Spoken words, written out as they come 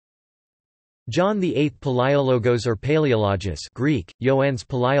John VIII Palaiologos or Palaiologos Greek, Ioannis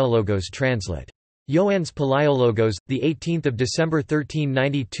Palaiologos translate. Ioannis Palaiologos, the 18th of December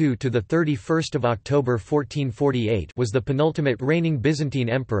 1392 to the 31st of October 1448, was the penultimate reigning Byzantine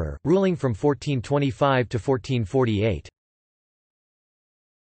emperor, ruling from 1425 to 1448.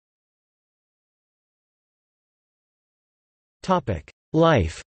 Topic: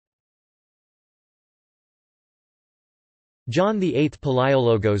 Life. John VIII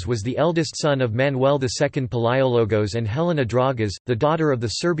Palaiologos was the eldest son of Manuel II Palaiologos and Helena Dragas, the daughter of the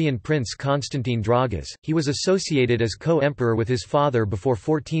Serbian prince Constantine Dragas. He was associated as co-emperor with his father before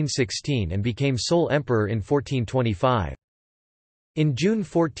 1416 and became sole emperor in 1425. In June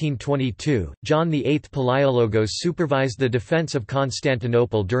 1422, John VIII Palaiologos supervised the defence of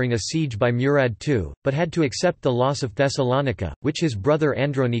Constantinople during a siege by Murad II, but had to accept the loss of Thessalonica, which his brother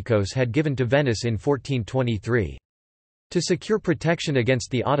Andronikos had given to Venice in 1423. To secure protection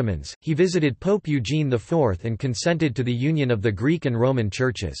against the Ottomans, he visited Pope Eugene IV and consented to the union of the Greek and Roman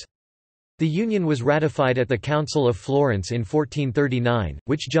churches. The union was ratified at the Council of Florence in 1439,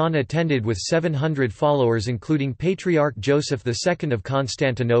 which John attended with 700 followers including Patriarch Joseph II of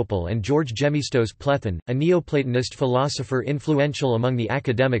Constantinople and George Gemistos Plethon, a Neoplatonist philosopher influential among the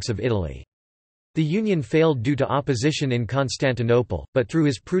academics of Italy. The union failed due to opposition in Constantinople, but through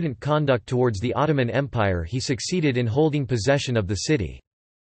his prudent conduct towards the Ottoman Empire he succeeded in holding possession of the city.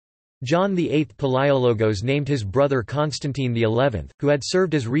 John VIII Palaiologos named his brother Constantine XI, who had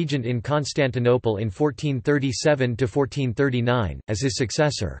served as regent in Constantinople in 1437–1439, as his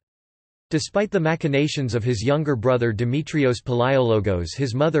successor. Despite the machinations of his younger brother Demetrios Palaiologos,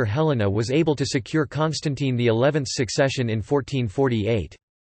 his mother Helena was able to secure Constantine XI's succession in 1448.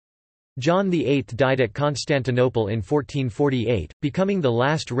 John VIII died at Constantinople in 1448, becoming the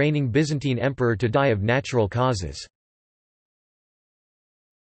last reigning Byzantine emperor to die of natural causes.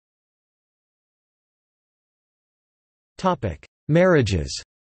 Marriages.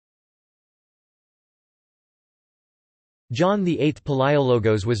 John VIII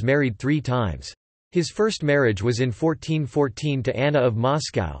Palaiologos was married 3 times. His first marriage was in 1414 to Anna of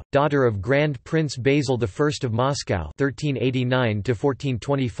Moscow, daughter of Grand Prince Basil I of Moscow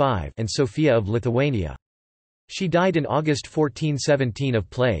 (1389–1425) and Sophia of Lithuania. She died in August 1417 of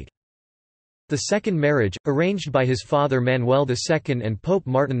plague. The second marriage, arranged by his father Manuel II and Pope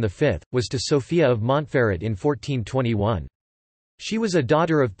Martin V, was to Sophia of Montferrat in 1421. She was a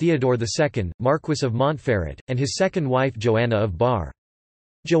daughter of Theodore II, Marquess of Montferrat, and his second wife Joanna of Bar.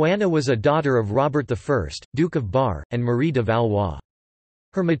 Joanna was a daughter of Robert I, Duke of Bar, and Marie de Valois.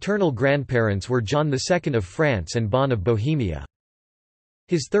 Her maternal grandparents were John II of France and Bonne of Bohemia.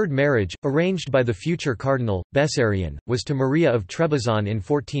 His third marriage, arranged by the future cardinal, Bessarion, was to Maria of Trebizond in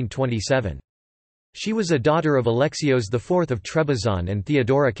 1427. She was a daughter of Alexios IV of Trebizond and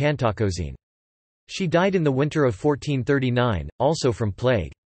Theodora Cantacuzene. She died in the winter of 1439, also from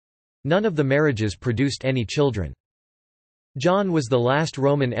plague. None of the marriages produced any children. John was the last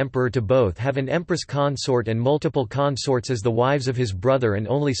Roman emperor to both have an empress consort and multiple consorts as the wives of his brother and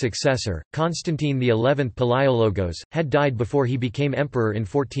only successor, Constantine XI Palaiologos, had died before he became emperor in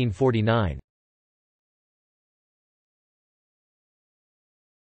 1449.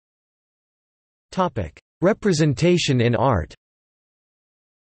 Representation in art.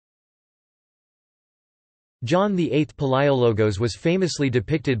 John VIII Palaiologos was famously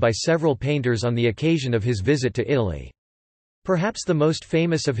depicted by several painters on the occasion of his visit to Italy. Perhaps the most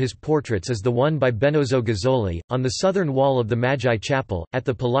famous of his portraits is the one by Benozzo Gozzoli, on the southern wall of the Magi Chapel, at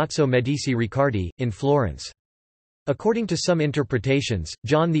the Palazzo Medici Riccardi, in Florence. According to some interpretations,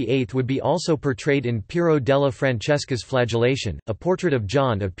 John VIII would be also portrayed in Piero della Francesca's Flagellation. A portrait of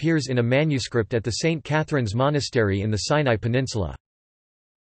John appears in a manuscript at the St. Catherine's Monastery in the Sinai Peninsula.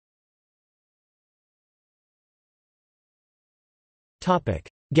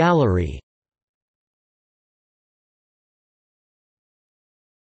 Gallery.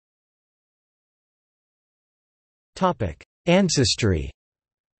 Ancestry.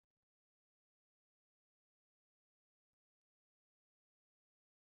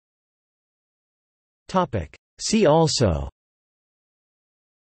 See also: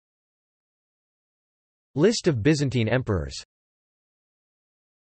 List of Byzantine emperors.